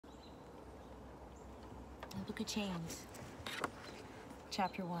the book of James,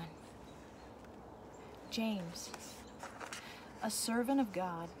 chapter 1. James, a servant of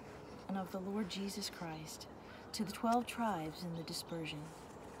God and of the Lord Jesus Christ, to the 12 tribes in the dispersion.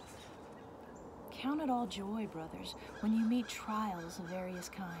 Count it all joy, brothers, when you meet trials of various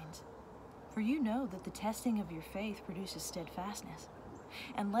kinds, for you know that the testing of your faith produces steadfastness.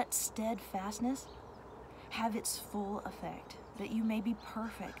 And let steadfastness have its full effect, that you may be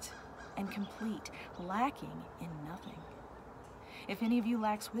perfect and complete, lacking in nothing. If any of you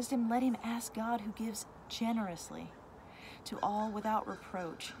lacks wisdom, let him ask God, who gives generously to all without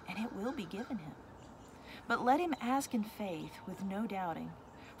reproach, and it will be given him. But let him ask in faith with no doubting,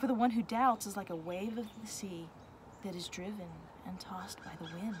 for the one who doubts is like a wave of the sea that is driven and tossed by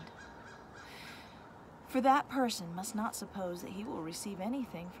the wind. For that person must not suppose that he will receive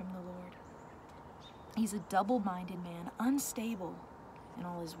anything from the Lord. He's a double-minded man, unstable in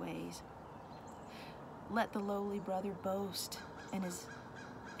all his ways. Let the lowly brother boast in his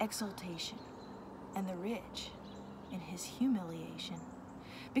exaltation, and the rich in his humiliation,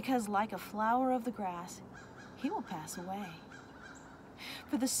 because like a flower of the grass, he will pass away.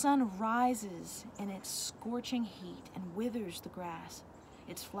 For the sun rises in its scorching heat and withers the grass.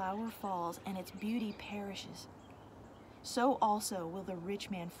 Its flower falls, and its beauty perishes. So also will the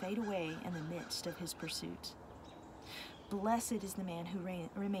rich man fade away in the midst of his pursuits. Blessed is the man who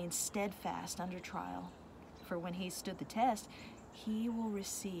remains steadfast under trial, for when he stood the test, he will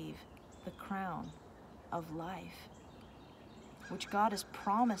receive the crown of life, which God has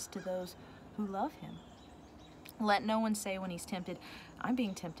promised to those who love him. Let no one say when he's tempted, I'm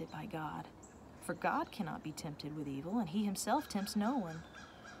being tempted by God. For God cannot be tempted with evil, and he himself tempts no one.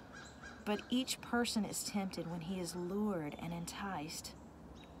 But each person is tempted when he is lured and enticed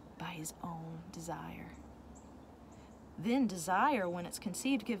by his own desire. Then desire, when it's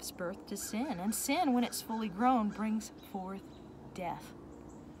conceived, gives birth to sin, and sin, when it's fully grown, brings forth death.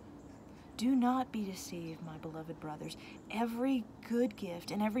 Do not be deceived, my beloved brothers. Every good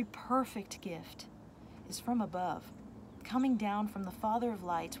gift and every perfect gift is from above, coming down from the Father of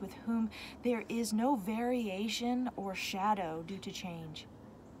lights, with whom there is no variation or shadow due to change.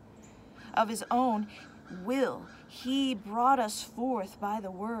 Of his own will, he brought us forth by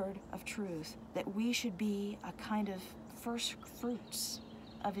the word of truth, that we should be a kind of first fruits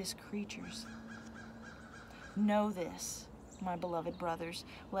of his creatures. Know this, my beloved brothers,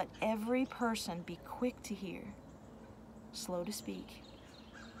 let every person be quick to hear, slow to speak,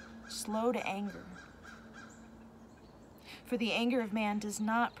 slow to anger. For the anger of man does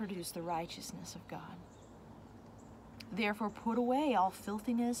not produce the righteousness of God. Therefore put away all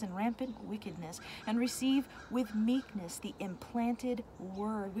filthiness and rampant wickedness, and receive with meekness the implanted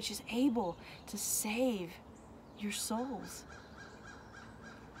word, which is able to save your souls.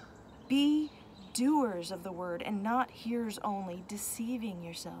 Be doers of the word, and not hearers only, deceiving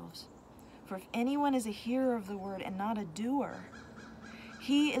yourselves. For if anyone is a hearer of the word and not a doer,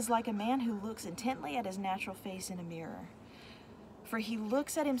 he is like a man who looks intently at his natural face in a mirror. For he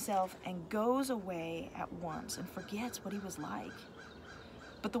looks at himself and goes away at once and forgets what he was like.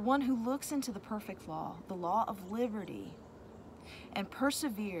 But the one who looks into the perfect law, the law of liberty, and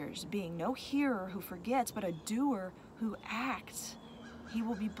perseveres, being no hearer who forgets, but a doer who acts, he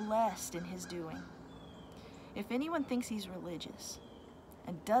will be blessed in his doing. If anyone thinks he's religious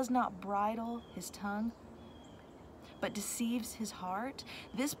and does not bridle his tongue, but deceives his heart,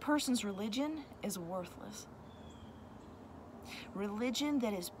 this person's religion is worthless. Religion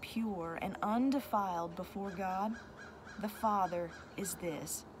that is pure and undefiled before God, the Father, is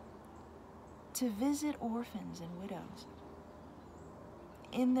this: to visit orphans and widows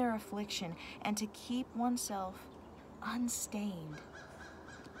in their affliction, and to keep oneself unstained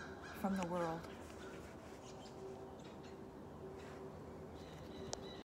from the world.